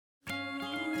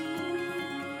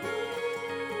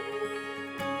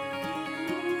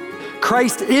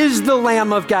Christ is the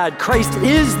Lamb of God. Christ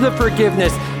is the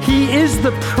forgiveness. He is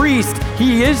the priest.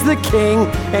 He is the King,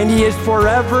 and He is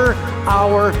forever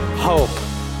our hope.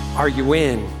 Are you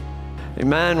in?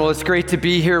 Amen. Well, it's great to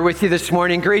be here with you this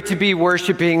morning. Great to be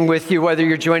worshiping with you, whether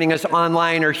you're joining us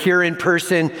online or here in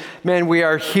person. Man, we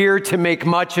are here to make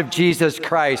much of Jesus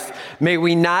Christ. May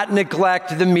we not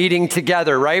neglect the meeting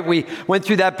together, right? We went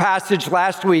through that passage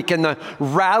last week and the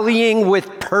rallying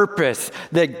with purpose,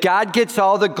 that God gets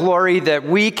all the glory, that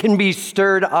we can be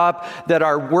stirred up, that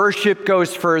our worship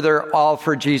goes further, all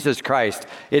for Jesus Christ.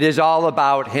 It is all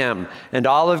about Him. And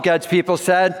all of God's people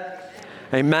said,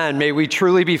 amen. May we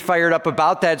truly be fired up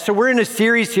about that. So we're in a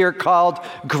series here called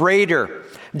Greater,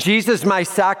 Jesus, My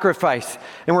Sacrifice.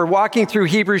 And we're walking through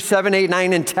Hebrews 7, 8,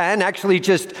 9, and 10. Actually,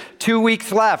 just 2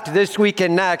 weeks left, this week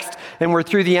and next. And we're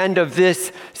through the end of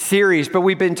this series. But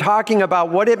we've been talking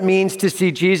about what it means to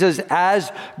see Jesus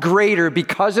as greater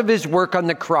because of His work on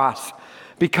the cross.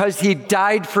 Because He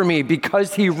died for me,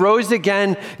 because He rose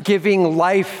again, giving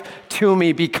life to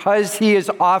me, because He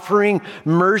is offering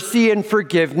mercy and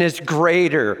forgiveness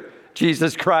greater,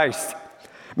 Jesus Christ.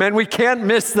 Man, we can't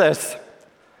miss this.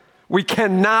 We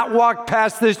cannot walk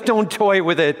past this. Don't toy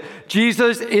with it.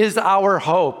 Jesus is our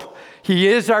hope. He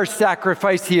is our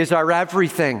sacrifice. He is our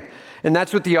everything. And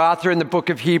that's what the author in the book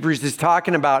of Hebrews is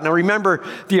talking about. Now remember,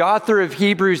 the author of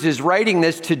Hebrews is writing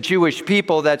this to Jewish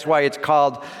people. That's why it's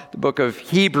called the book of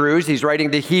Hebrews. He's writing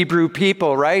to Hebrew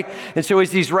people, right? And so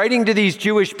as he's writing to these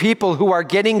Jewish people who are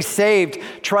getting saved,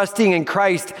 trusting in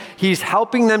Christ, he's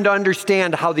helping them to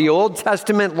understand how the Old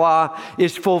Testament law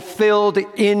is fulfilled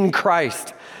in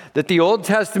Christ. That the Old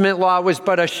Testament law was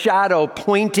but a shadow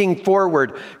pointing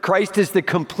forward. Christ is the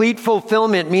complete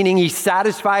fulfillment, meaning He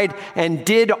satisfied and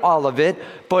did all of it.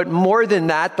 But more than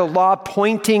that, the law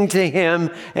pointing to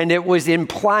Him, and it was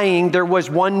implying there was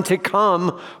one to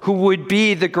come who would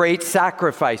be the great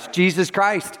sacrifice, Jesus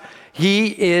Christ. He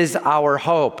is our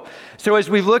hope. So as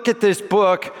we look at this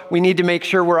book, we need to make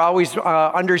sure we're always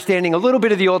understanding a little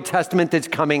bit of the Old Testament that's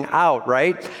coming out,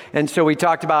 right? And so we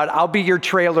talked about, I'll be your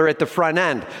trailer at the front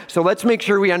end. So let's make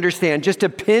sure we understand just a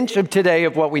pinch of today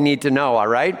of what we need to know, all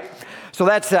right? So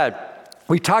that said,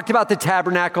 we talked about the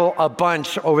tabernacle a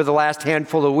bunch over the last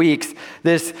handful of weeks,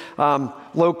 this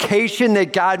location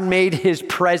that God made His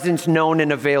presence known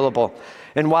and available.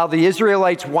 And while the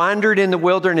Israelites wandered in the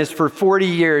wilderness for 40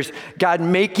 years, God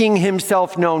making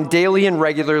Himself known daily and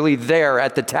regularly there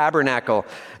at the tabernacle.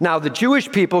 Now, the Jewish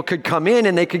people could come in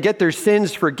and they could get their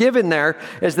sins forgiven there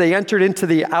as they entered into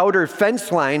the outer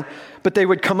fence line, but they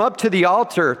would come up to the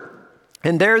altar,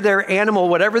 and there their animal,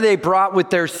 whatever they brought with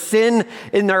their sin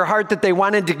in their heart that they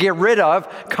wanted to get rid of,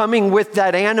 coming with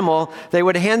that animal, they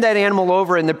would hand that animal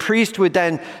over, and the priest would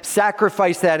then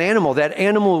sacrifice that animal. That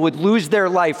animal would lose their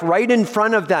life right in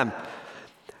front of them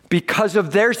because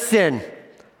of their sin.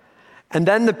 And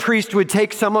then the priest would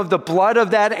take some of the blood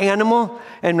of that animal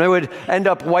and they would end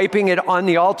up wiping it on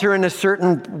the altar in a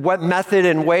certain method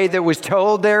and way that was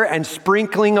told there, and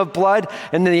sprinkling of blood.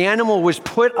 And then the animal was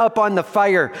put up on the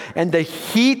fire, and the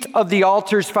heat of the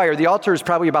altar's fire, the altar is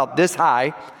probably about this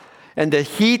high, and the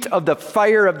heat of the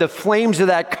fire of the flames of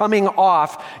that coming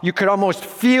off, you could almost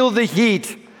feel the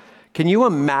heat. Can you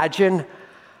imagine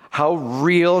how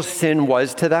real sin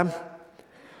was to them?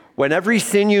 When every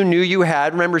sin you knew you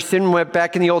had, remember sin went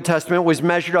back in the Old Testament, was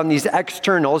measured on these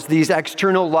externals, these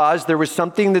external laws. There was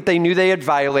something that they knew they had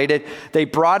violated. They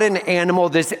brought an animal.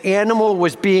 This animal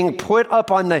was being put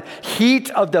up on the heat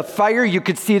of the fire. You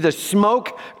could see the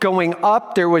smoke going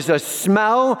up. There was a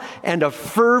smell and a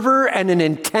fervor and an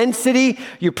intensity.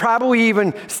 You probably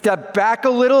even step back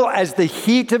a little as the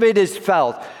heat of it is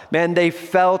felt. Man, they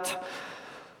felt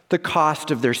the cost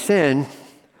of their sin,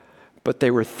 but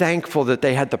they were thankful that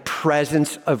they had the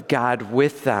presence of God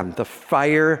with them. The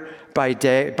fire by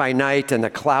day, by night, and the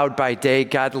cloud by day,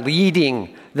 God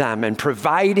leading them and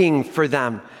providing for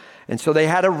them. And so they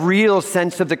had a real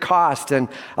sense of the cost. And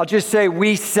I'll just say,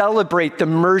 we celebrate the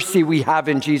mercy we have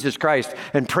in Jesus Christ,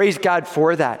 and praise God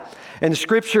for that. And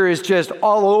Scripture is just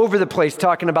all over the place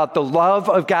talking about the love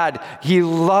of God. He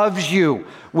loves you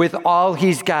with all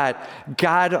He's got.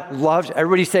 God loves,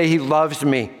 everybody say, He loves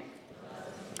me.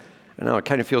 I know it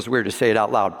kind of feels weird to say it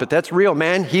out loud, but that's real,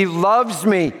 man. He loves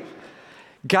me.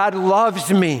 God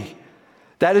loves me.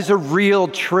 That is a real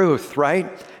truth, right?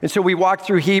 And so we walked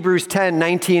through Hebrews 10,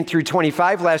 19 through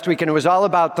 25 last week, and it was all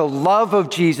about the love of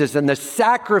Jesus and the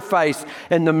sacrifice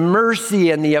and the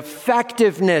mercy and the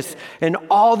effectiveness and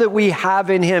all that we have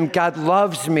in Him. God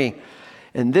loves me.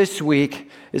 And this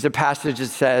week is a passage that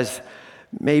says,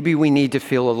 maybe we need to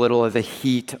feel a little of the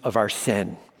heat of our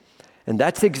sin. And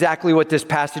that's exactly what this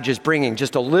passage is bringing.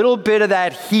 Just a little bit of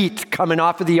that heat coming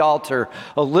off of the altar,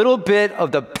 a little bit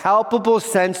of the palpable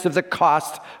sense of the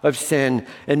cost of sin.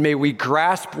 And may we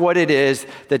grasp what it is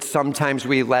that sometimes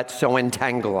we let so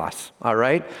entangle us. All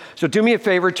right? So do me a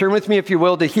favor, turn with me, if you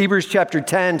will, to Hebrews chapter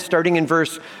 10, starting in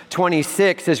verse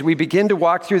 26, as we begin to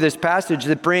walk through this passage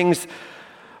that brings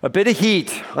a bit of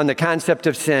heat on the concept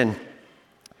of sin.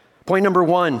 Point number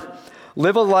 1,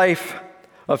 live a life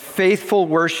of faithful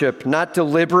worship, not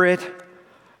deliberate,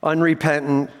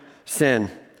 unrepentant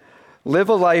sin. Live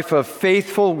a life of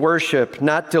faithful worship,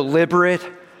 not deliberate,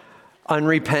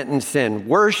 unrepentant sin.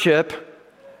 Worship,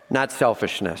 not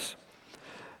selfishness.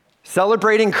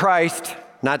 Celebrating Christ,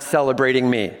 not celebrating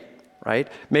me, right?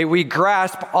 May we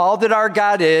grasp all that our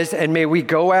God is, and may we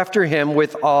go after him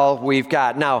with all we've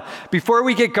got. Now, before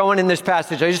we get going in this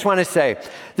passage, I just want to say,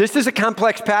 this is a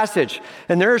complex passage,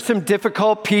 and there are some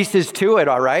difficult pieces to it,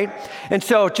 all right? And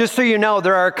so, just so you know,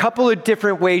 there are a couple of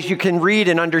different ways you can read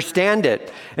and understand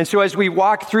it. And so as we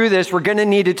walk through this, we're going to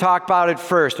need to talk about it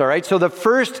first, all right? So the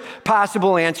first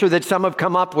possible answer that some have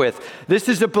come up with, this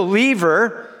is a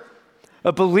believer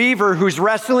who's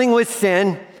wrestling with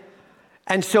sin,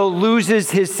 and so loses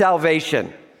his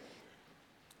salvation.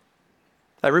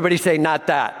 Everybody say, not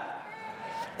that.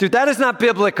 Dude, that is not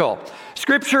biblical.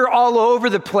 Scripture all over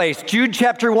the place. Jude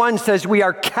chapter 1 says we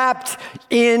are kept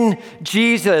in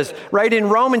Jesus, right? In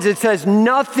Romans it says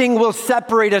nothing will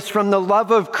separate us from the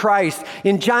love of Christ.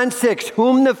 In John 6,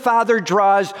 whom the Father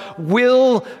draws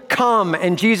will come.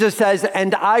 And Jesus says,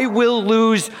 and I will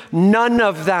lose none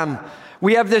of them.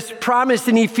 We have this promise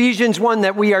in Ephesians 1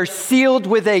 that we are sealed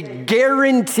with a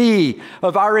guarantee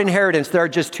of our inheritance. There are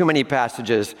just too many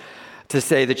passages to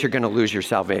say that you're going to lose your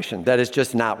salvation. That is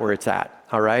just not where it's at,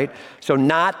 all right? So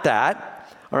not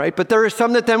that, all right? But there are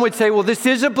some that then would say, well, this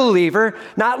is a believer,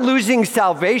 not losing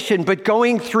salvation, but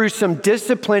going through some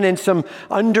discipline and some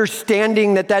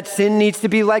understanding that sin needs to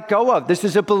be let go of. This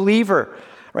is a believer.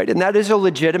 Right, and that is a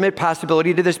legitimate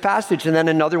possibility to this passage. And then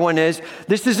another one is,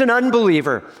 this is an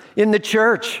unbeliever in the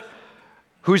church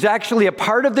who's actually a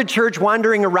part of the church,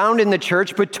 wandering around in the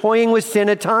church, but toying with sin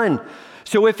a ton.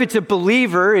 So if it's a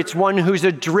believer, it's one who's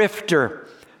a drifter.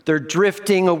 They're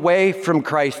drifting away from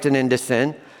Christ and into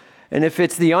sin. And if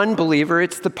it's the unbeliever,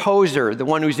 it's the poser, the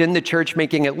one who's in the church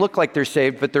making it look like they're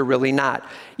saved, but they're really not.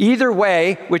 Either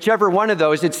way, whichever one of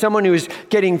those, it's someone who's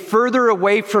getting further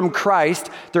away from Christ.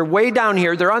 They're way down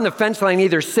here. They're on the fence line,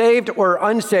 either saved or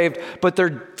unsaved, but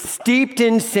they're steeped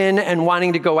in sin and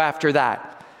wanting to go after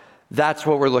that. That's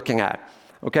what we're looking at.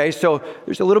 Okay, so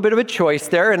there's a little bit of a choice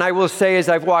there. And I will say, as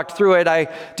I've walked through it, I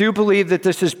do believe that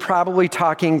this is probably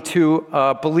talking to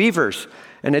believers.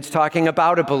 And it's talking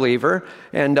about a believer.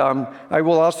 And I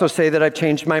will also say that I've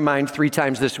changed my mind 3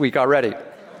 times this week already.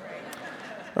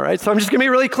 All right, so I'm just going to be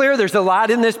really clear. There's a lot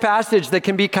in this passage that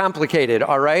can be complicated,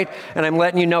 all right? And I'm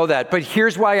letting you know that. But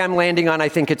here's why I'm landing on I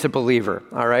think it's a believer,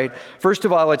 all right? First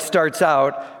of all, it starts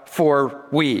out for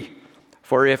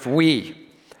if we,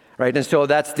 right? And so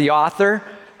that's the author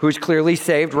who's clearly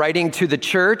saved, writing to the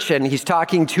church, and he's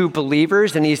talking to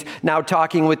believers, and he's now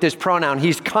talking with this pronoun.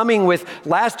 He's coming with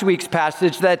last week's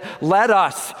passage that let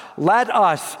us,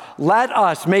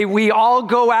 may we all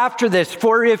go after this,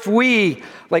 for if we,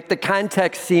 like the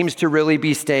context seems to really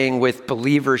be staying with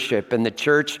believership and the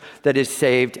church that is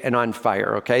saved and on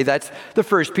fire, okay? That's the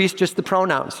first piece, just the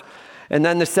pronouns. And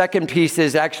then the second piece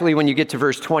is actually when you get to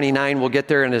verse 29, we'll get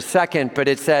there in a second, but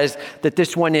it says that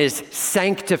this one is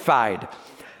sanctified.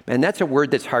 And that's a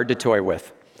word that's hard to toy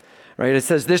with, right? It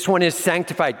says this one is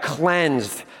sanctified,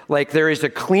 cleansed, like there is a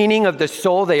cleaning of the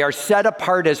soul. They are set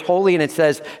apart as holy, and it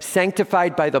says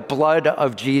sanctified by the blood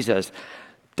of Jesus.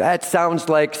 That sounds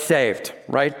like saved,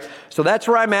 right? So that's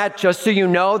where I'm at, just so you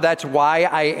know. That's why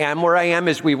I am where I am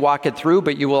as we walk it through,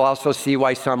 but you will also see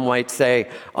why some might say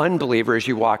unbeliever as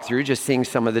you walk through, just seeing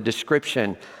some of the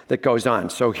description that goes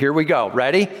on. So here we go.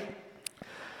 Ready?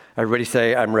 Everybody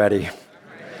say, I'm ready.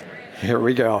 Here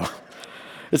we go.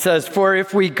 It says, for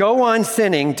if we go on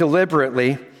sinning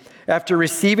deliberately after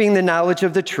receiving the knowledge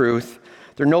of the truth,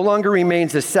 there no longer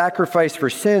remains a sacrifice for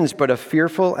sins, but a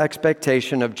fearful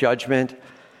expectation of judgment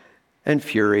and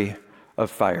fury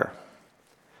of fire.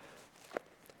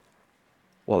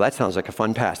 Well, that sounds like a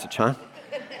fun passage, huh?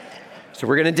 So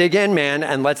we're going to dig in, man,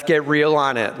 and let's get real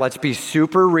on it. Let's be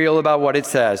super real about what it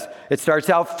says. It starts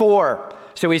out for.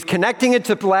 So he's connecting it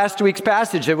to last week's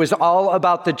passage. It was all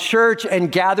about the church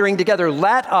and gathering together.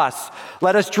 Let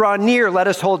us draw near, let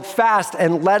us hold fast,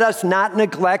 and let us not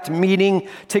neglect meeting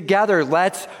together.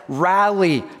 Let's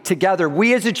rally together.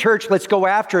 We as a church, let's go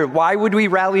after it. Why would we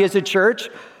rally as a church?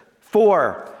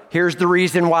 For Here's the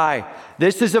reason why.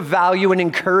 This is a value in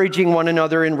encouraging one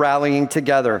another and rallying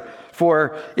together.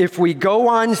 For if we go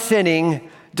on sinning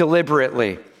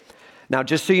deliberately. Now,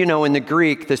 just so you know, in the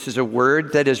Greek, this is a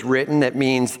word that is written that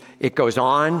means it goes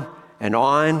on and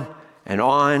on and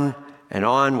on and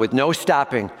on with no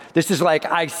stopping. This is like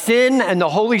I sin and the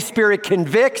Holy Spirit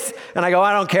convicts and I go,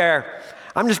 I don't care.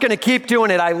 I'm just going to keep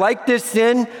doing it. I like this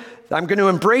sin. I'm going to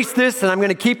embrace this and I'm going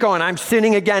to keep going. I'm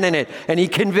sinning again in it. And he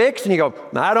convicts and you go,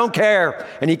 I don't care.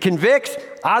 And he convicts,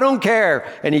 I don't care.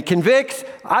 And he convicts,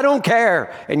 I don't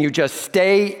care. And you just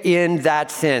stay in that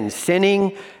sin,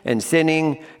 sinning and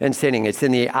sinning and sinning. It's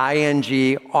in the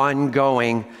ing,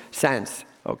 ongoing sense,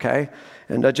 okay?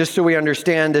 And just so we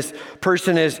understand, this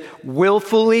person is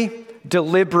willfully,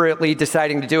 deliberately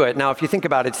deciding to do it. Now, if you think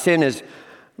about it, sin is,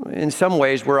 in some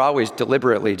ways, we're always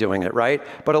deliberately doing it, right?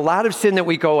 But a lot of sin that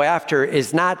we go after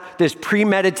is not this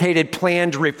premeditated,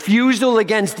 planned refusal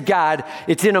against God.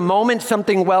 It's in a moment,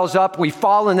 something wells up, we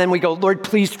fall, and then we go, Lord,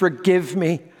 please forgive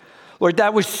me. Lord,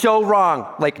 that was so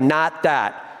wrong. Like, not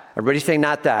that. Everybody say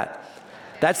not that.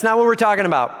 That's not what we're talking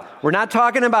about. We're not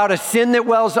talking about a sin that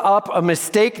wells up, a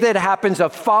mistake that happens, a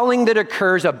falling that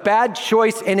occurs, a bad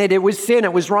choice in it. It was sin.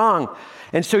 It was wrong.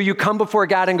 And so you come before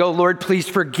God and go, Lord, please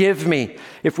forgive me.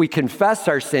 If we confess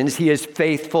our sins, he is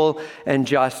faithful and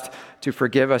just to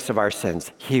forgive us of our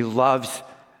sins. He loves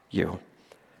you.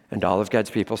 And all of God's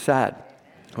people said.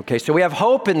 Okay, so we have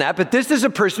hope in that, but this is a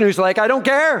person who's like, I don't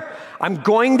care. I'm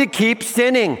going to keep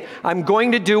sinning. I'm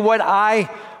going to do what I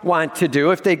want to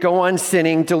do if they go on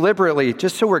sinning deliberately.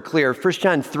 Just so we're clear, 1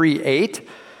 John 3:8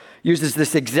 uses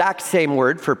this exact same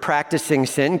word for practicing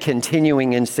sin,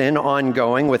 continuing in sin,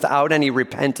 ongoing, without any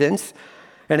repentance.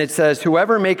 And it says,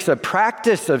 whoever makes a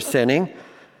practice of sinning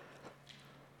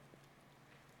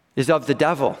is of the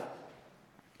devil,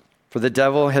 for the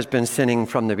devil has been sinning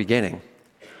from the beginning.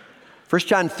 1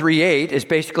 John 3:8 is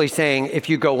basically saying, if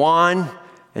you go on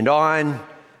and on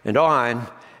and on,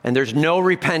 and there's no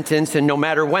repentance, and no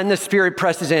matter when the Spirit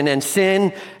presses in and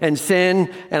sin,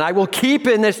 and I will keep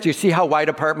in this. Do you see how wide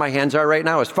apart my hands are right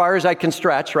now? As far as I can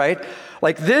stretch, right?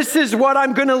 Like, this is what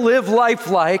I'm going to live life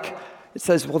like. It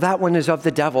says, well, that one is of the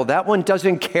devil. That one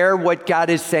doesn't care what God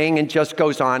is saying and just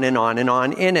goes on and on and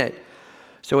on in it.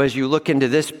 So as you look into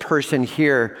this person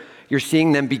here, you're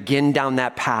seeing them begin down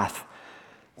that path.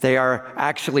 They are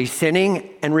actually sinning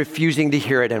and refusing to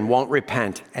hear it and won't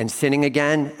repent, and sinning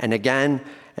again and again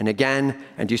and again.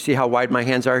 And do you see how wide my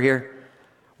hands are here?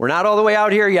 We're not all the way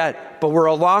out here yet, but we're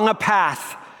along a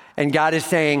path, and God is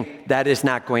saying that is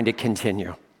not going to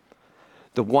continue.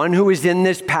 The one who is in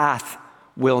this path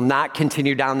will not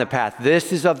continue down the path.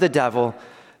 This is of the devil.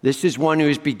 This is one who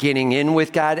is beginning in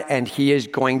with God, and he is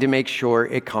going to make sure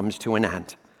it comes to an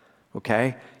end.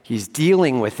 Okay? He's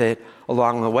dealing with it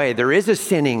along the way. There is a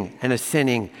sinning and a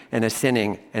sinning and a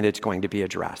sinning, and it's going to be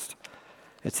addressed.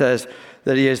 It says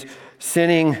that he is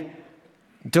sinning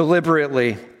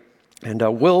deliberately and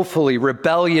willfully,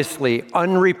 rebelliously,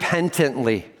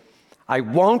 unrepentantly. I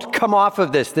won't come off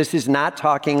of this. This is not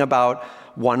talking about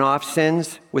one-off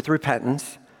sins with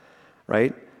repentance,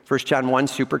 right? 1 John 1,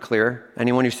 super clear.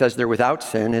 Anyone who says they're without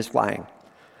sin is lying,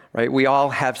 right? We all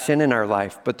have sin in our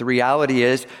life, but the reality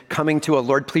is coming to a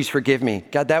Lord, please forgive me.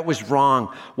 God, that was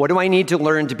wrong. What do I need to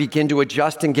learn to begin to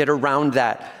adjust and get around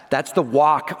that? That's the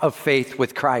walk of faith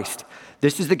with Christ.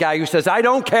 This is the guy who says, I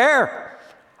don't care.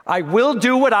 I will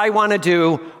do what I want to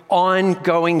do,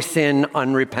 ongoing sin,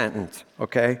 unrepentant,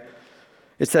 okay?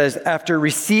 It says, after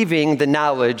receiving the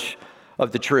knowledge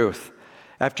of the truth.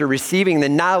 After receiving the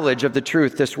knowledge of the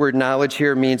truth, this word knowledge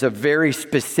here means a very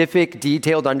specific,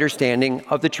 detailed understanding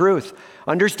of the truth.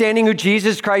 Understanding who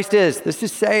Jesus Christ is. This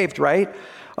is saved, right?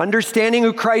 Understanding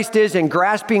who Christ is and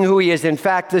grasping who he is. In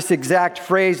fact, this exact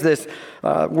phrase, this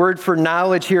word for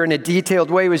knowledge here in a detailed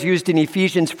way was used in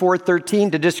Ephesians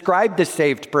 4:13 to describe the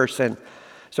saved person.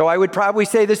 So I would probably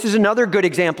say this is another good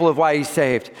example of why he's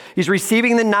saved. He's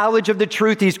receiving the knowledge of the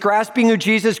truth. He's grasping who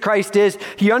Jesus Christ is.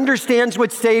 He understands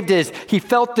what saved is. He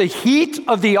felt the heat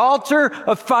of the altar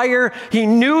of fire. He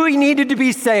knew he needed to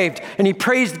be saved. And he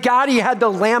praised God. He had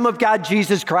the Lamb of God,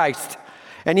 Jesus Christ.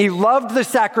 And he loved the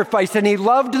sacrifice and he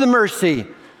loved the mercy.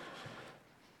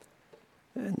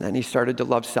 And then he started to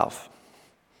love self.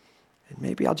 And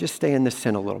maybe I'll just stay in this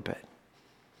sin a little bit.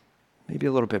 Maybe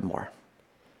a little bit more.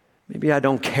 Maybe I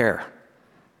don't care.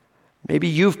 Maybe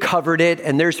you've covered it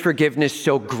and there's forgiveness,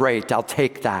 so great, I'll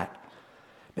take that.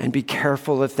 And be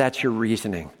careful if that's your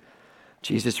reasoning.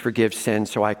 Jesus forgives sin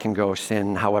so I can go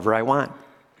sin however I want.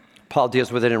 Paul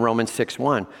deals with it in Romans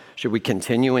 6:1. Should we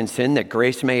continue in sin that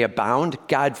grace may abound?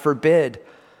 God forbid.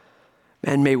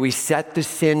 And may we set the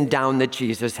sin down that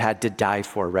Jesus had to die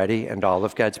for. Ready? And all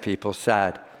of God's people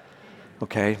said,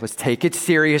 okay, let's take it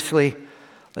seriously.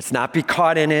 Let's not be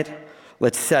caught in it.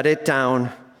 Let's set it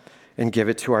down and give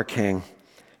it to our King.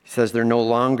 He says there no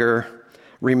longer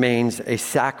remains a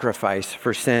sacrifice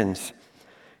for sins.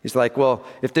 He's like, well,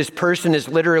 if this person is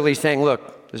literally saying,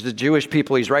 look, this is the Jewish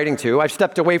people he's writing to. I've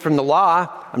stepped away from the law.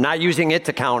 I'm not using it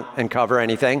to count and cover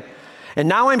anything. And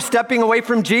now I'm stepping away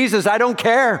from Jesus. I don't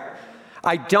care.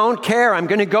 I don't care. I'm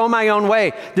going to go my own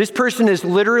way. This person is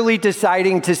literally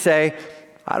deciding to say,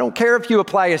 I don't care if you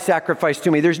apply a sacrifice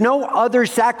to me. There's no other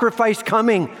sacrifice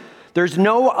coming. There's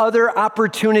no other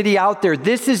opportunity out there.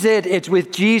 This is it. It's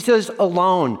with Jesus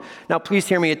alone. Now, please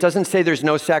hear me. It doesn't say there's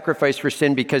no sacrifice for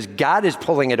sin because God is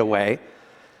pulling it away.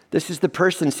 This is the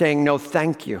person saying, no,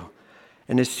 thank you.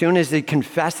 And as soon as he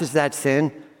confesses that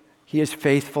sin, he is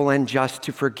faithful and just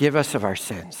to forgive us of our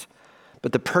sins.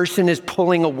 But the person is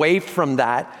pulling away from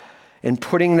that and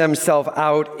putting themselves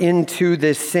out into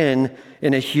this sin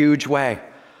in a huge way.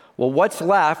 Well, what's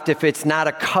left if it's not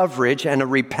a coverage and a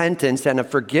repentance and a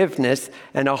forgiveness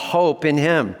and a hope in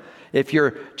him? If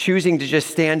you're choosing to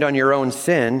just stand on your own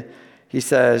sin, he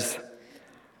says,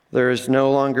 there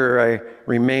no longer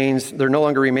remains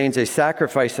a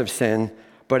sacrifice of sin,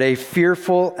 but a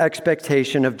fearful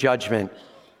expectation of judgment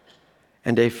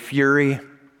and a fury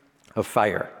of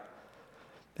fire.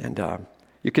 And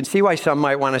you can see why some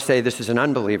might want to say this is an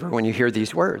unbeliever when you hear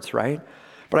these words, right?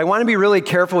 But I want to be really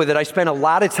careful with it. I spent a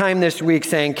lot of time this week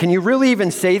saying, can you really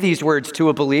even say these words to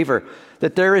a believer?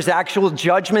 That there is actual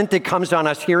judgment that comes on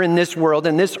us here in this world,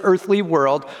 in this earthly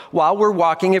world, while we're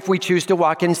walking if we choose to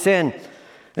walk in sin.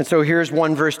 And so here's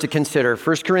one verse to consider.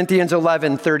 1 Corinthians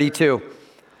 11:32.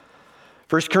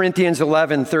 1 Corinthians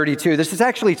 11:32. This is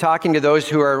actually talking to those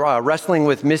who are wrestling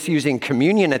with misusing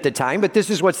communion at the time, but this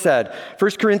is what's said.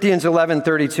 1 Corinthians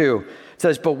 11:32. It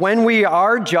says, but when we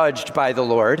are judged by the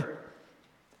Lord,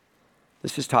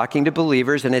 this is talking to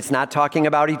believers, and it's not talking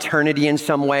about eternity in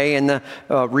some way and the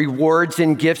rewards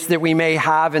and gifts that we may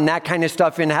have and that kind of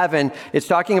stuff in heaven. It's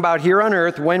talking about here on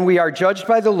earth, when we are judged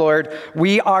by the Lord,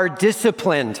 we are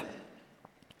disciplined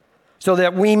so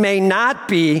that we may not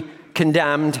be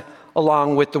condemned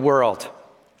along with the world.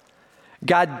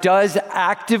 God does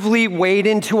actively wade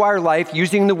into our life,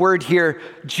 using the word here,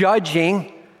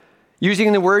 judging,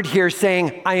 using the word here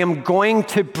saying, I am going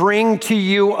to bring to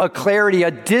you a clarity,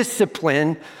 a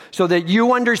discipline, so that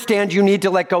you understand you need to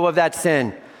let go of that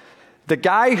sin. The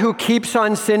guy who keeps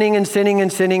on sinning and sinning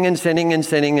and sinning and sinning and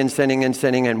sinning and sinning and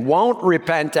sinning and won't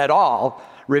repent at all,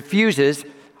 refuses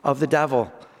of the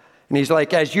devil. And he's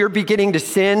like, as you're beginning to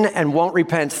sin and won't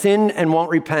repent,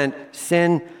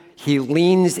 sin, he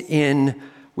leans in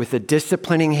with a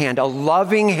disciplining hand, a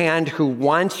loving hand who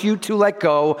wants you to let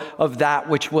go of that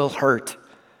which will hurt.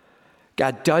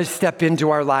 God does step into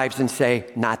our lives and say,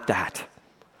 not that.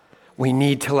 We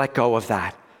need to let go of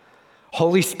that.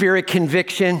 Holy Spirit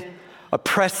conviction, a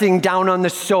pressing down on the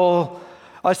soul,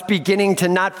 us beginning to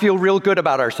not feel real good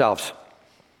about ourselves.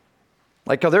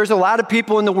 Like there's a lot of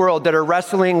people in the world that are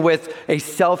wrestling with a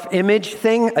self-image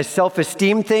thing, a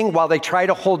self-esteem thing, while they try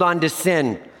to hold on to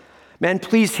sin. Man,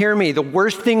 please hear me. The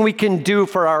worst thing we can do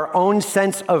for our own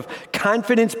sense of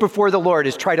confidence before the Lord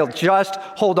is try to just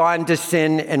hold on to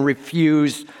sin and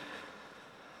refuse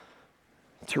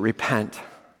to repent.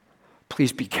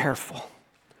 Please be careful.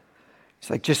 It's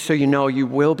like, just so you know, you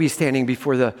will be standing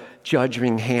before the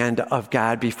judging hand of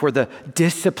God, before the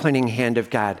disciplining hand of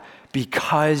God,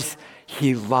 because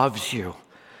he loves you.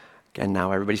 Again,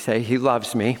 now everybody say, he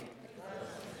loves me.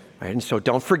 Right, and so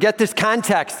don't forget this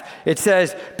context. It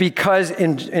says, because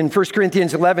in 1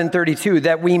 Corinthians 11:32,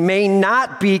 that we may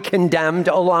not be condemned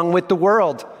along with the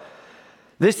world.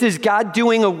 This is God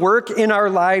doing a work in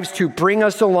our lives to bring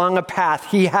us along a path.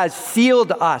 He has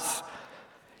sealed us.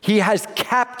 He has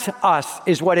kept us,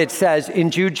 is what it says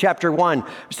in Jude chapter 1. I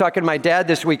was talking to my dad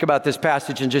this week about this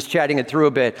passage and just chatting it through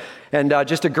a bit. And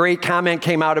just a great comment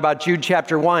came out about Jude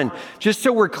chapter 1. Just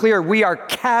so we're clear, we are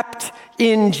kept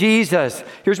in Jesus.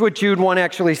 Here's what Jude 1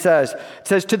 actually says. It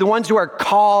says, to the ones who are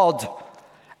called,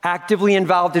 actively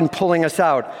involved in pulling us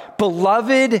out.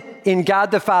 Beloved in God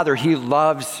the Father, he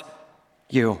loves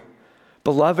you.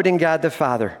 Beloved in God the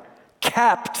Father,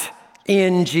 kept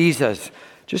in Jesus.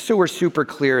 Just so we're super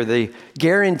clear, the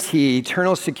guarantee,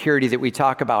 eternal security that we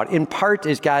talk about, in part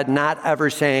is God not ever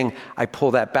saying, I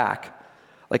pull that back.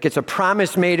 Like it's a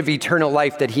promise made of eternal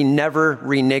life that he never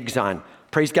reneges on.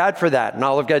 Praise God for that. And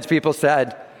all of God's people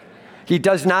said, he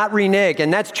does not renege.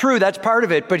 And that's true, that's part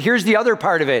of it. But here's the other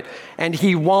part of it. And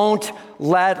he won't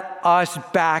let us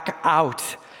back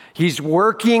out. He's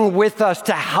working with us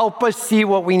to help us see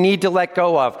what we need to let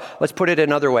go of. Let's put it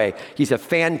another way. He's a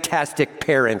fantastic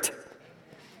parent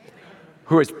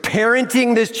who is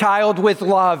parenting this child with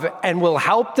love and will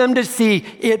help them to see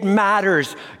it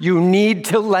matters. You need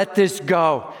to let this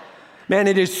go. Man,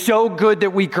 it is so good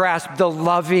that we grasp the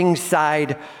loving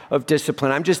side of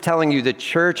discipline. I'm just telling you, the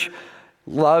church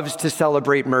loves to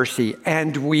celebrate mercy,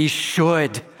 and we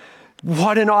should.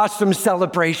 What an awesome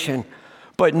celebration.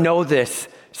 But know this,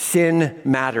 sin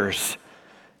matters.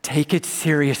 Take it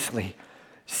seriously.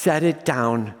 Set it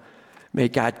down. May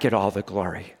God get all the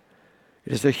glory.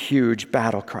 It is a huge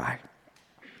battle cry.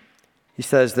 He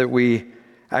says that we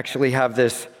actually have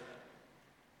this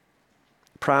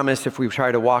promise if we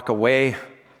try to walk away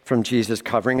from Jesus'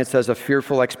 covering. It says a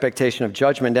fearful expectation of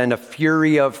judgment and a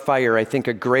fury of fire. I think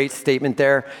a great statement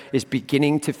there is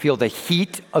beginning to feel the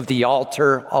heat of the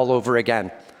altar all over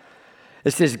again.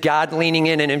 This is God leaning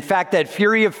in. And in fact, that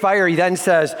fury of fire, he then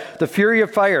says, the fury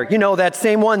of fire, that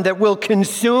same one that will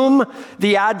consume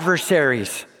the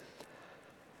adversaries.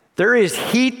 There is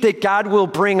heat that God will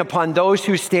bring upon those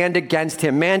who stand against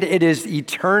him. Man, it is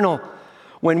eternal.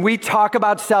 When we talk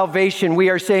about salvation,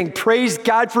 we are saying, praise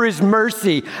God for his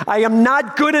mercy. I am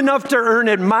not good enough to earn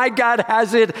it. My God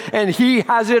has it, and he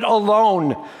has it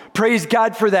alone. Praise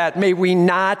God for that. May we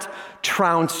not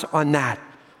trounce on that.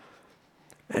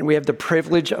 And we have the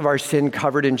privilege of our sin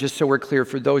covered. And just so we're clear,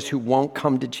 for those who won't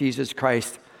come to Jesus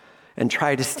Christ and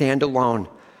try to stand alone,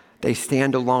 they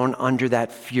stand alone under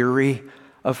that fury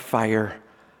of fire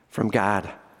from God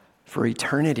for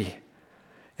eternity.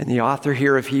 And the author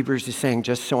here of Hebrews is saying,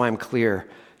 just so I'm clear,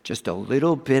 just a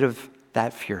little bit of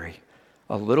that fury,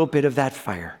 a little bit of that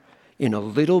fire, in a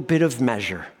little bit of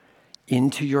measure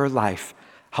into your life,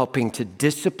 helping to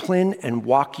discipline and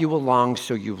walk you along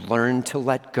so you learn to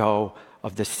let go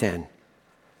of the sin.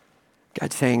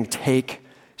 God's saying, take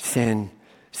sin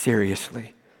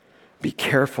seriously. Be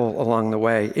careful along the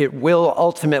way. It will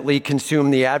ultimately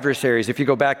consume the adversaries. If you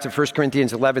go back to 1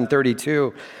 Corinthians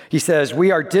 11:32, he says,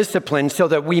 we are disciplined so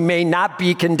that we may not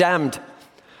be condemned.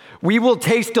 We will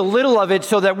taste a little of it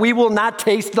so that we will not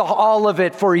taste all of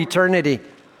it for eternity.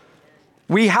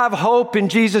 We have hope in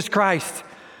Jesus Christ.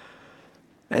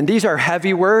 And these are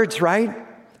heavy words, right?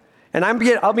 And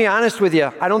I'll be honest with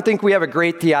you, I don't think we have a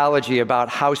great theology about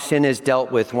how sin is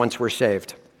dealt with once we're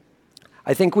saved.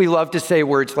 I think we love to say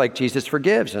words like Jesus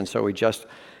forgives, and so we just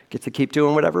get to keep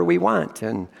doing whatever we want.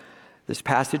 And this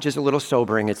passage is a little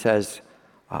sobering. It says,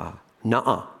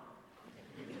 nuh-uh.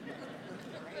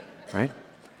 Right?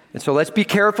 And so let's be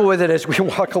careful with it as we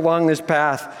walk along this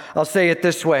path. I'll say it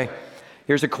this way.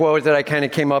 Here's a quote that I kind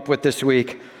of came up with this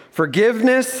week.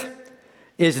 Forgiveness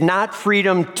is not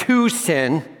freedom to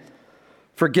sin.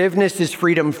 Forgiveness is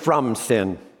freedom from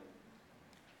sin.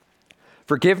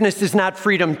 Forgiveness is not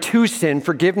freedom to sin.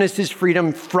 Forgiveness is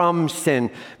freedom from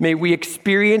sin. May we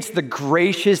experience the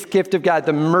gracious gift of God,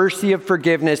 the mercy of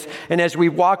forgiveness. And as we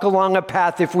walk along a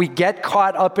path, if we get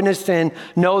caught up in a sin,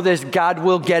 know this, God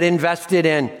will get invested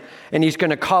in. And he's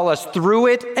going to call us through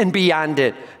it and beyond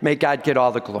it. May God get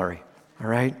all the glory. All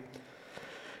right?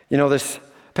 This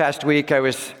past week I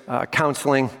was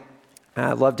counseling.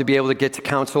 I love to be able to get to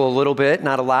counsel a little bit,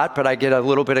 not a lot, but I get a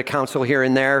little bit of counsel here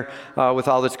and there with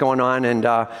all that's going on. And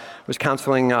was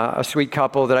counseling a sweet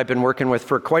couple that I've been working with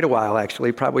for quite a while,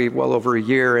 actually, probably well over a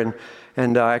year.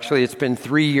 And actually, it's been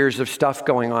 3 years of stuff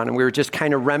going on. And we were just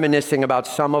kind of reminiscing about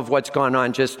some of what's gone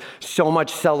on, just so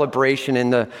much celebration in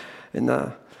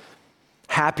the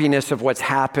happiness of what's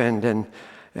happened.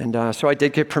 And so I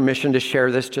did get permission to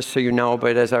share this, just so you know.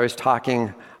 But as I was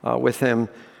talking with him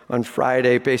on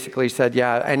Friday, basically said,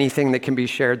 yeah, anything that can be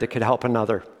shared that could help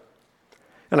another.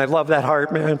 And I love that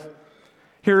heart, man.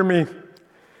 Hear me.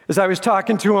 As I was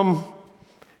talking to him a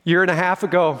year and a half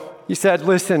ago, he said,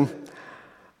 listen,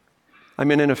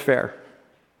 I'm in an affair.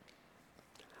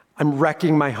 I'm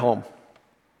wrecking my home.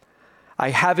 I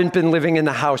haven't been living in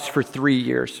the house for 3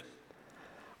 years.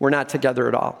 We're not together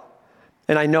at all.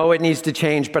 And I know it needs to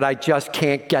change, but I just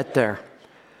can't get there.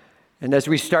 And as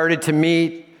we started to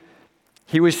meet,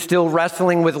 he was still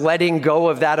wrestling with letting go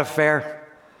of that affair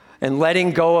and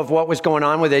letting go of what was going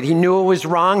on with it. He knew it was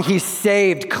wrong. He's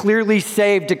saved, clearly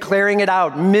saved, declaring it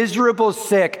out, miserable,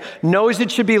 sick, knows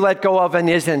it should be let go of and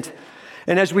isn't.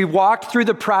 And as we walked through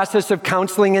the process of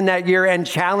counseling in that year and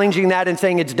challenging that and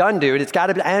saying, it's done, dude, it's got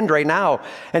to end right now.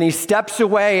 And he steps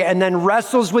away and then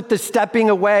wrestles with the stepping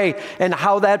away and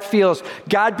how that feels.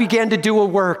 God began to do a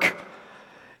work.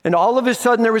 And all of a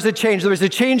sudden there was a change. There was a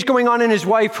change going on in his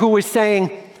wife who was saying,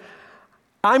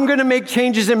 I'm going to make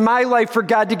changes in my life for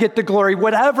God to get the glory,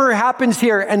 whatever happens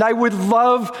here. And I would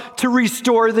love to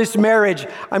restore this marriage.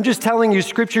 I'm just telling you,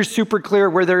 Scripture's super clear.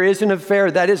 Where there is an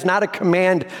affair, that is not a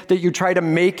command that you try to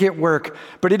make it work,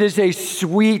 but it is a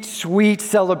sweet, sweet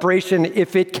celebration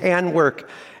if it can work.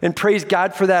 And praise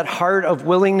God for that heart of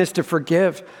willingness to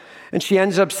forgive. And she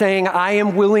ends up saying, I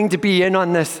am willing to be in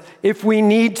on this. If we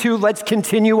need to, let's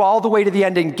continue all the way to the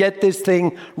end and get this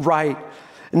thing right.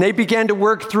 And they began to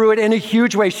work through it in a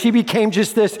huge way. She became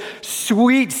just this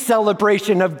sweet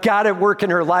celebration of God at work in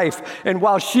her life. And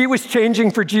while she was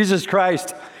changing for Jesus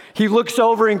Christ, he looks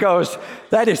over and goes,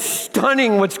 that is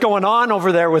stunning what's going on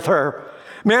over there with her.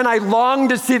 Man, I long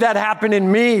to see that happen in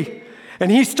me.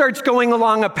 And he starts going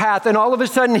along a path, and all of a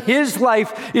sudden his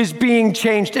life is being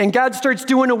changed. And God starts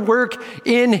doing a work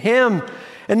in him.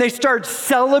 And they start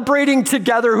celebrating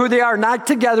together who they are, not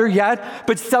together yet,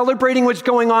 but celebrating what's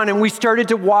going on. And we started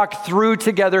to walk through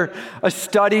together a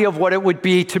study of what it would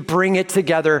be to bring it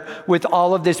together with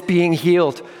all of this being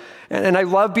healed. And I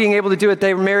love being able to do it.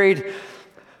 They were married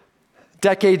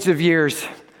decades of years.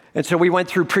 And so we went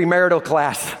through premarital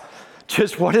class.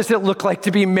 Just what does it look like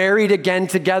to be married again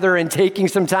together and taking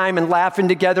some time and laughing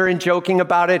together and joking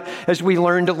about it as we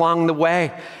learned along the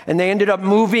way. And they ended up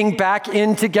moving back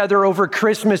in together over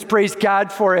Christmas. Praise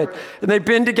God for it. And they've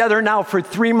been together now for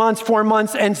 3 months, 4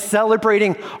 months, and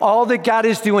celebrating all that God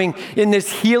is doing in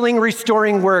this healing,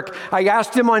 restoring work. I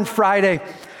asked him on Friday,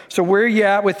 so where are you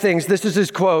at with things? This is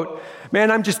his quote.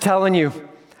 Man, I'm just telling you,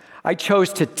 I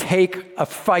chose to take a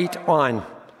fight on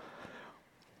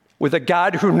with a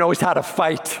God who knows how to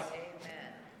fight. Amen.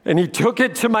 And he took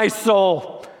it to my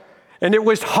soul. And it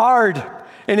was hard.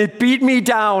 And it beat me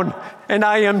down. And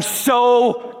I am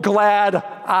so glad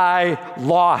I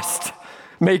lost.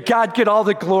 May God get all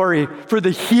the glory for the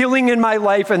healing in my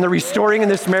life and the restoring in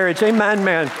this marriage. Amen,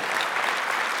 man.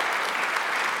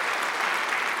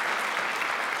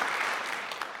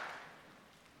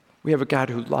 We have a God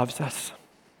who loves us.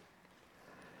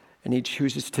 And he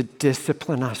chooses to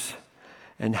discipline us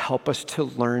and help us to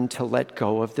learn to let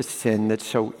go of the sin that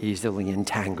so easily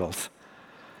entangles.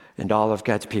 And all of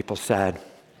God's people said,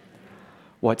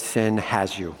 what sin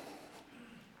has you?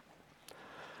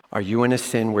 Are you in a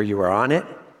sin where you are on it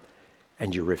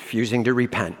and you're refusing to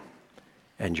repent?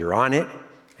 And you're on it,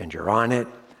 and you're on it,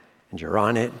 and you're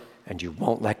on it, and you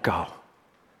won't let go.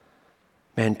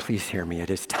 Man, please hear me. It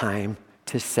is time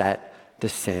to set the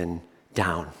sin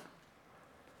down.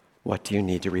 What do you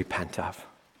need to repent of?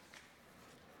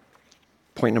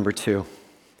 Point number 2,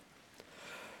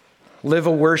 live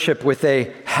a worship with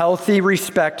a healthy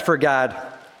respect for God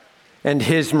and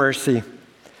his mercy.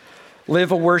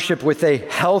 Live a worship with a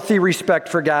healthy respect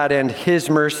for God and his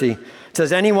mercy. It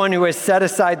says, anyone who has set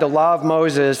aside the law of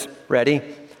Moses, ready,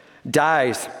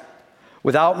 dies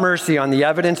without mercy on the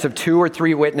evidence of 2 or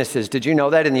 3 witnesses. Did you know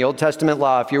that in the Old Testament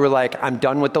law, if you were like, I'm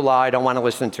done with the law, I don't want to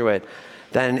listen to it,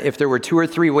 then if there were 2 or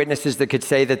 3 witnesses that could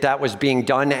say that that was being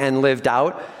done and lived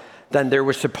out, then they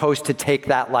were supposed to take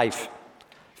that life.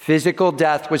 Physical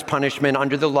death was punishment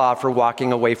under the law for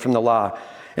walking away from the law.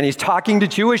 And he's talking to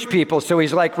Jewish people, so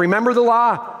he's like, remember the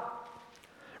law.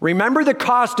 Remember the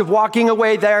cost of walking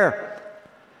away there.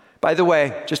 By the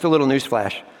way, just a little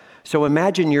newsflash. So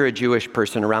imagine you're a Jewish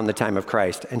person around the time of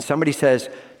Christ, and somebody says,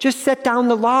 just set down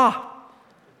the law.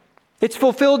 It's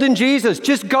fulfilled in Jesus.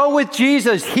 Just go with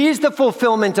Jesus. He's the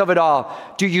fulfillment of it all.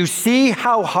 Do you see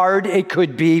how hard it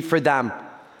could be for them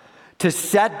to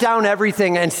set down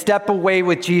everything and step away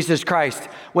with Jesus Christ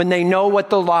when they know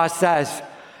what the law says?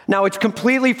 Now, it's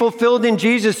completely fulfilled in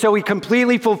Jesus, so he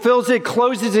completely fulfills it,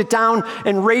 closes it down,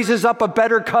 and raises up a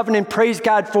better covenant. Praise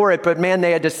God for it. But man, they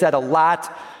had to set a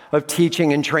lot of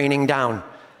teaching and training down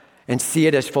and see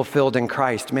it as fulfilled in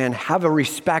Christ. Man, have a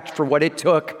respect for what it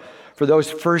took for those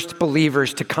first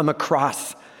believers to come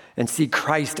across and see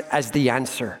Christ as the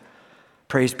answer.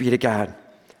 Praise be to God.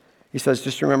 He says,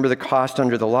 just remember the cost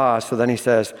under the law. So then he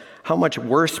says, how much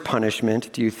worse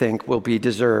punishment do you think will be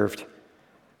deserved?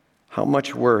 How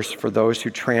much worse for those who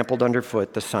trampled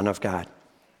underfoot the Son of God?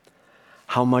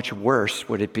 How much worse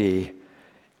would it be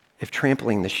if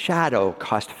trampling the shadow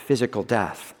cost physical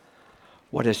death?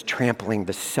 What does trampling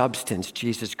the substance,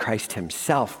 Jesus Christ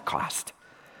himself, cost?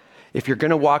 If you're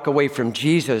going to walk away from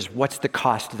Jesus, what's the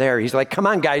cost there? He's like, come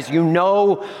on, guys, you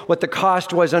know what the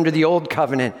cost was under the old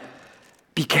covenant.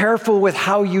 Be careful with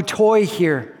how you toy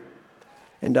here.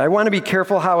 And I want to be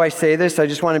careful how I say this. I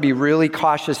just want to be really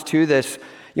cautious to this.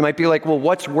 You might be like, well,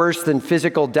 what's worse than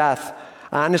physical death?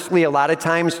 Honestly, a lot of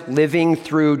times living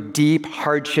through deep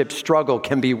hardship, struggle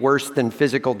can be worse than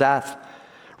physical death.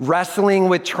 Wrestling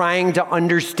with trying to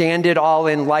understand it all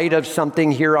in light of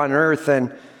something here on earth.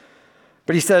 And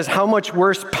But he says, how much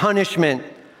worse punishment?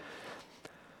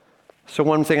 So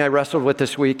one thing I wrestled with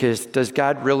this week is, does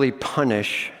God really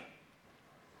punish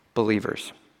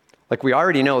believers? Like, we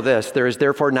already know this. There is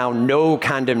therefore now no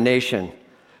condemnation.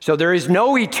 So there is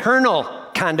no eternal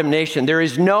condemnation. There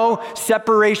is no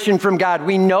separation from God.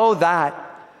 We know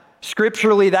that.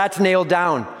 Scripturally, that's nailed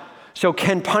down. So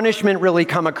can punishment really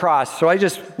come across? So I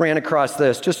just ran across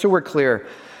this, just so we're clear.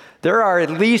 There are at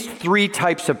least 3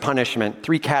 types of punishment,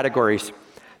 3 categories.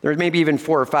 There may be even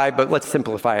 4 or 5, but let's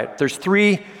simplify it. There's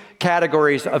 3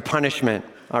 categories of punishment,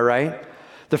 all right?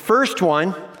 The first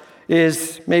one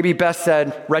is, maybe best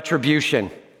said,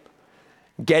 retribution,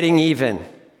 getting even.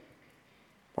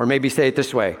 Or maybe say it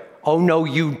this way, oh no,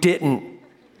 you didn't,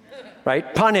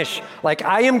 right? Punish, like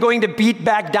I am going to beat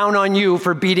back down on you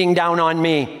for beating down on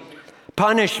me.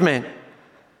 Punishment.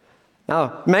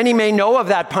 Now, many may know of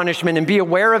that punishment and be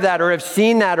aware of that or have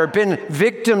seen that or been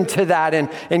victim to that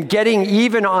and getting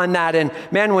even on that. And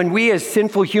man, when we as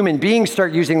sinful human beings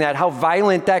start using that, how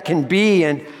violent that can be.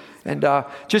 And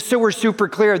just so we're super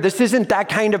clear, this isn't that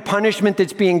kind of punishment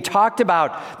that's being talked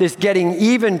about, this getting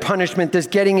even punishment, this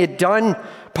getting it done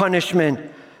punishment.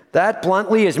 That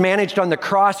bluntly is managed on the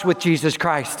cross with Jesus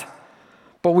Christ.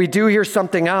 But we do hear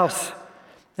something else.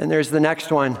 And there's the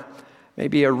next one,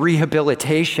 maybe a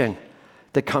rehabilitation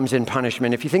that comes in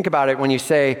punishment. If you think about it, when you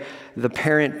say the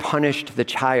parent punished the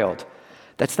child,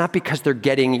 that's not because they're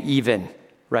getting even,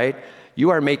 right? You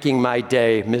are making my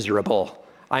day miserable.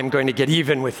 I'm going to get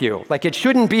even with you. Like, it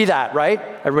shouldn't be that, right?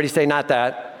 Everybody say not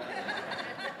that.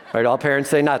 Right? All parents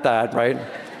say not that, right?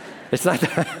 It's not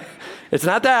that. It's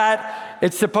not that.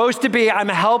 It's supposed to be, I'm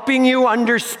helping you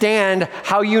understand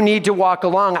how you need to walk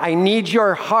along. I need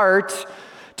your heart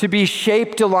to be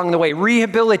shaped along the way.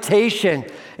 Rehabilitation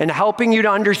and helping you to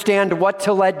understand what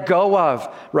to let go of,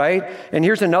 right? And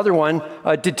here's another one,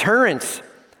 deterrence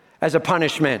as a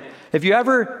punishment. Have you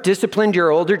ever disciplined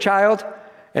your older child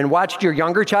and watched your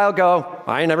younger child go,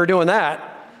 I ain't never doing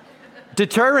that?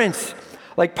 Deterrence.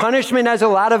 Like, punishment has a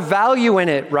lot of value in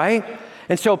it, right?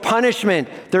 And so punishment,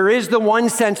 there is the one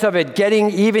sense of it,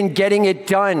 getting even, getting it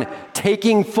done,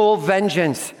 taking full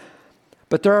vengeance.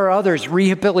 But there are others,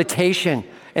 rehabilitation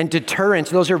and deterrence.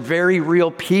 Those are very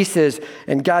real pieces.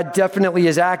 And God definitely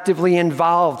is actively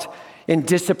involved in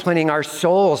disciplining our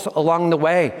souls along the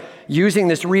way, using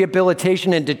this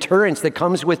rehabilitation and deterrence that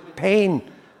comes with pain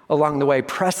along the way,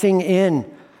 pressing in,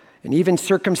 and even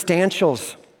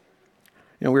circumstantials.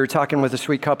 You know, we were talking with a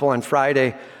sweet couple on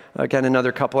Friday. Again,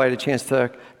 another couple I had a chance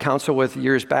to counsel with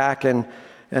years back, and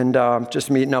just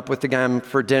meeting up with the guy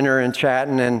for dinner and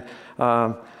chatting. And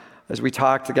as we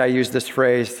talked, the guy used this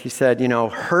phrase. He said, you know,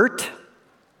 hurt,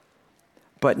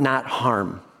 but not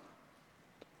harm.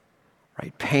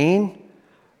 Right? Pain,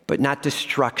 but not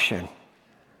destruction.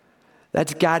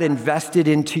 That's God invested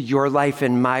into your life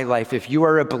and my life. If you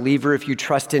are a believer, if you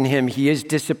trust in him, he is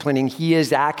disciplining, he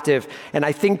is active. And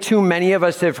I think too many of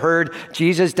us have heard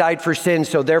Jesus died for sin,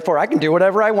 so therefore I can do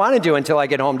whatever I want to do until I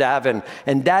get home to heaven.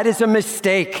 And that is a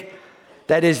mistake.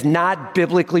 That is not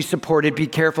biblically supported. Be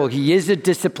careful. He is a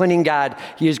disciplining God.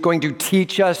 He is going to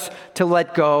teach us to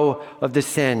let go of the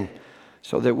sin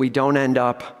so that we don't end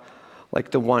up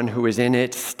like the one who is in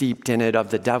it, steeped in it,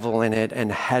 of the devil in it, and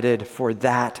headed for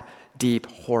that deep,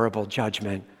 horrible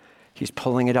judgment. He's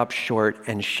pulling it up short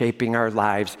and shaping our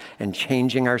lives and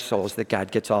changing our souls that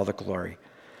God gets all the glory.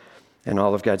 And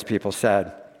all of God's people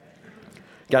said.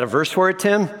 Got a verse for it,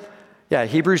 Tim? Yeah,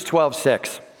 Hebrews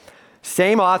 12:6.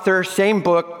 Same author, same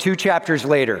book, 2 chapters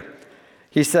later.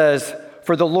 He says,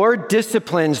 for the Lord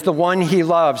disciplines the one he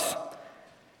loves,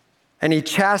 and he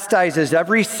chastises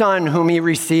every son whom he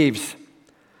receives.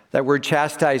 That word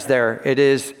chastise there, it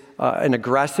is an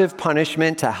aggressive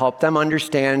punishment to help them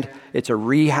understand. It's a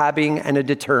rehabbing and a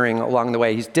deterring along the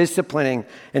way. He's disciplining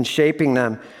and shaping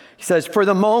them. He says, for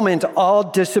the moment, all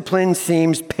discipline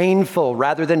seems painful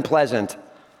rather than pleasant.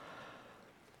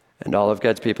 And all of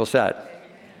God's people said,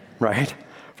 right?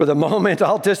 For the moment,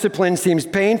 all discipline seems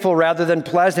painful rather than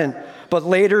pleasant, but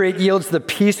later it yields the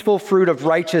peaceful fruit of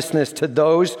righteousness to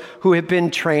those who have been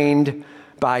trained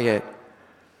by it.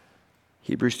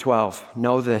 Hebrews 12,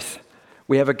 know this.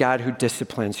 We have a God who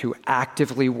disciplines, who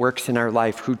actively works in our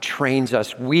life, who trains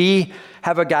us. We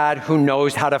have a God who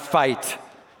knows how to fight.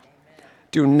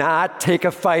 Do not take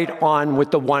a fight on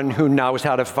with the one who knows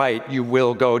how to fight. You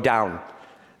will go down.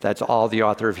 That's all the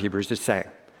author of Hebrews is saying.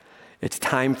 It's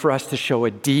time for us to show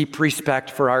a deep respect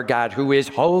for our God who is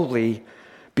holy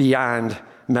beyond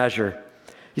measure.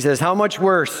 He says, how much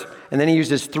worse? And then he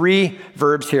uses 3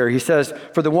 verbs here. He says,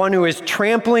 for the one who is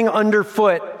trampling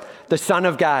underfoot the Son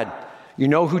of God. You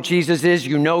know who Jesus is.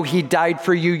 You know he died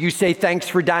for you. You say, thanks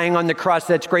for dying on the cross.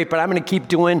 That's great, but I'm going to keep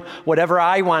doing whatever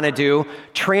I want to do,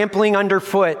 trampling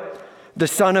underfoot the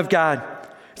Son of God.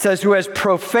 It says, who has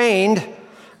profaned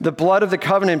the blood of the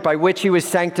covenant by which he was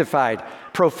sanctified.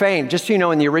 Profane, just so you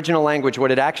know, in the original language,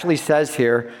 what it actually says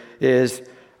here is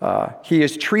he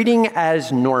is treating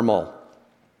as normal,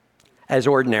 as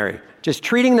ordinary. Just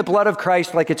treating the blood of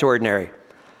Christ like it's ordinary.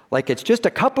 Like it's just a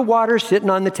cup of water sitting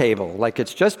on the table. Like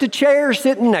it's just a chair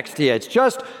sitting next to you. It's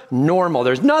just normal.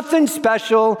 There's nothing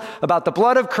special about the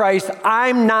blood of Christ.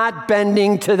 I'm not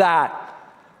bending to that.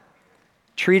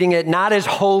 Treating it not as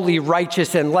holy,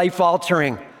 righteous, and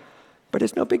life-altering, but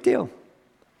it's no big deal.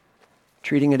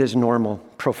 Treating it as normal.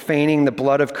 Profaning the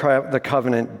blood of the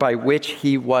covenant by which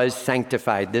he was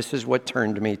sanctified. This is what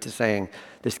turned me to saying,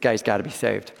 this guy's got to be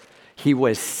saved. He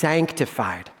was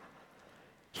sanctified.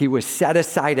 He was set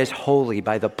aside as holy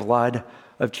by the blood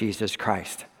of Jesus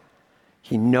Christ.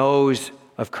 He knows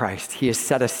of Christ. He is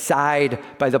set aside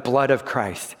by the blood of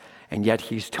Christ, and yet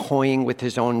he's toying with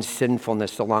his own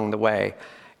sinfulness along the way.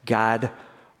 God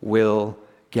will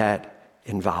get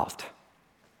involved.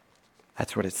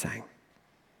 That's what it's saying.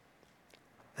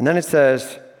 And then it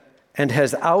says, and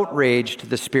has outraged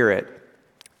the Spirit.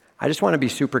 I just want to be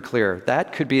super clear.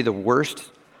 That could be the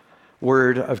worst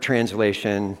word of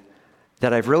translation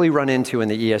that I've really run into in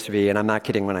the ESV, and I'm not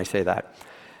kidding when I say that.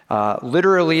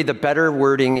 Literally, the better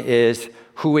wording is,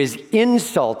 who is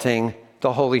insulting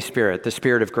the Holy Spirit, the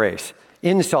Spirit of grace.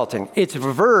 Insulting. It's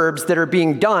verbs that are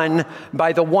being done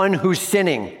by the one who's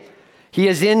sinning. He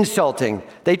is insulting.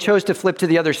 They chose to flip to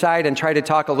the other side and try to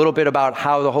talk a little bit about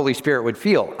how the Holy Spirit would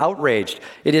feel. Outraged.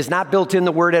 It is not built in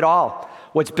the word at all.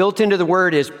 What's built into the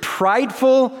word is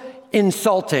prideful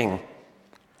insulting.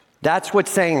 That's what's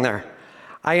saying there.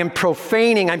 I am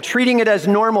profaning, I'm treating it as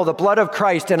normal, the blood of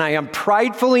Christ, and I am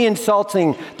pridefully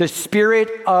insulting the Spirit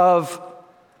of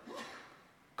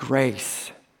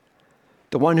grace.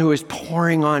 The one who is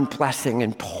pouring on blessing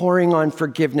and pouring on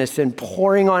forgiveness and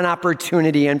pouring on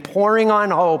opportunity and pouring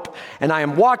on hope. And I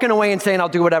am walking away and saying, I'll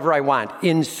do whatever I want.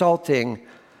 Insulting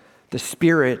the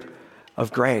Spirit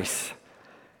of grace.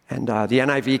 And the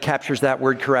NIV captures that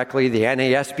word correctly. The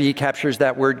NASB captures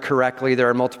that word correctly. There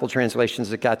are multiple translations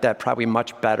that got that probably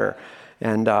much better.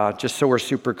 And just so we're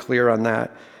super clear on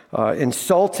that.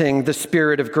 Insulting the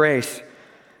Spirit of grace.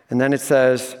 And then it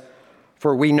says,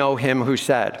 for we know him who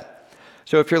said.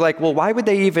 So if you're like, well, why would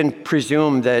they even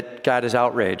presume that God is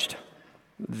outraged?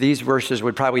 These verses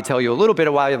would probably tell you a little bit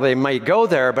of why they might go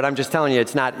there, but I'm just telling you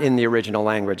it's not in the original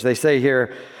language. They say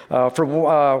here,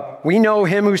 we know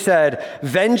him who said,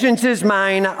 vengeance is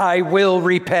mine, I will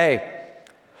repay.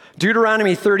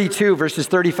 Deuteronomy 32, verses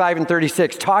 35 and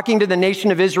 36, talking to the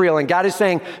nation of Israel, and God is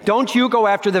saying, don't you go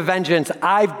after the vengeance,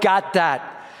 I've got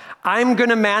that. I'm going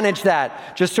to manage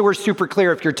that. Just so we're super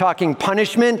clear, if you're talking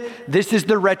punishment, this is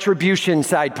the retribution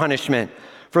side punishment.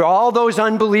 For all those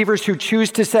unbelievers who choose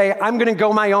to say, I'm going to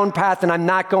go my own path and I'm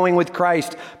not going with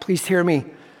Christ, please hear me.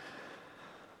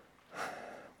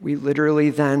 We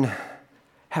literally then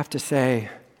have to say,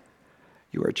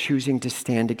 you are choosing to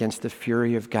stand against the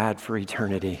fury of God for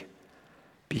eternity.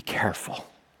 Be careful.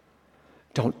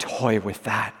 Don't toy with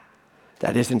that.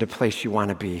 That isn't a place you want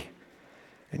to be.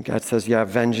 And God says, yeah,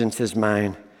 vengeance is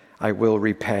mine. I will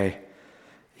repay.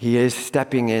 He is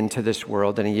stepping into this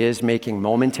world, and he is making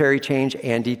momentary change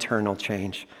and eternal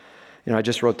change. You know, I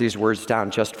just wrote these words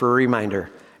down just for a reminder.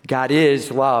 God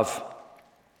is love.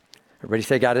 Everybody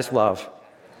say God is love.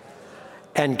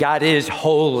 And God is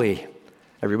holy.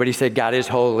 Everybody say God is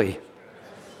holy.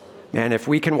 Man, if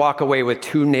we can walk away with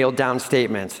two nailed down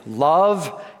statements,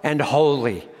 love and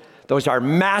holy, those are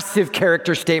massive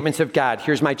character statements of God.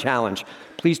 Here's my challenge.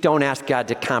 Please don't ask God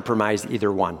to compromise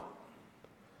either one.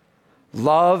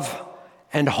 Love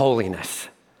and holiness.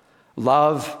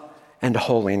 Love and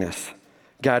holiness.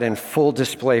 God in full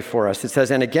display for us. It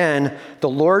says, and again, the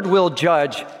Lord will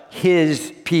judge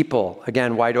his people.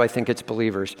 Again, why do I think it's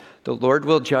believers? The Lord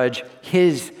will judge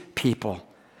his people.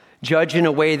 Judge in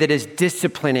a way that is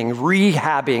disciplining,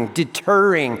 rehabbing,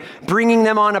 deterring, bringing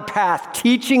them on a path,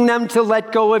 teaching them to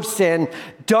let go of sin.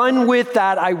 Done with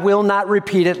that, I will not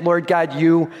repeat it. Lord God,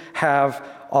 you have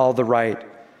all the right.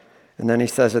 And then he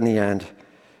says in the end,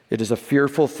 it is a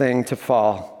fearful thing to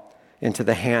fall into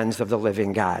the hands of the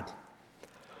living God.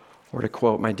 Or to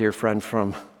quote my dear friend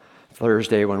from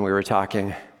Thursday when we were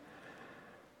talking,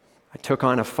 I took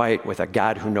on a fight with a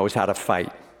God who knows how to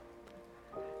fight.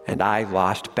 And I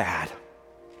lost bad.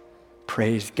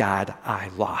 Praise God, I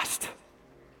lost.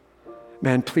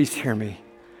 Man, please hear me.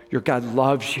 Your God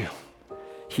loves you.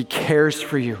 He cares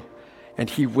for you, and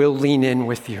he will lean in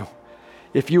with you.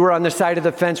 If you are on the side of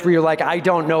the fence where you're like, I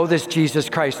don't know this Jesus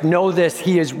Christ, know this,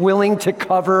 he is willing to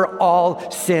cover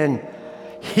all sin.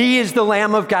 He is the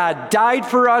Lamb of God, died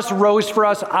for us, rose for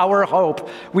us, our hope.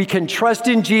 We can trust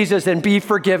in Jesus and be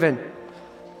forgiven.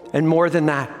 And more than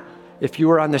that, if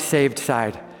you are on the saved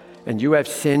side and you have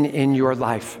sin in your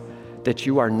life that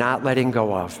you are not letting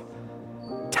go of,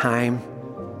 time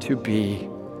to be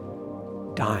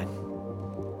done.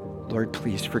 Lord,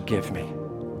 please forgive me.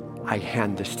 I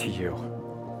hand this to you.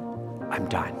 I'm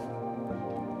done.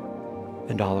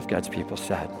 And all of God's people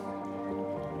said,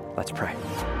 let's pray.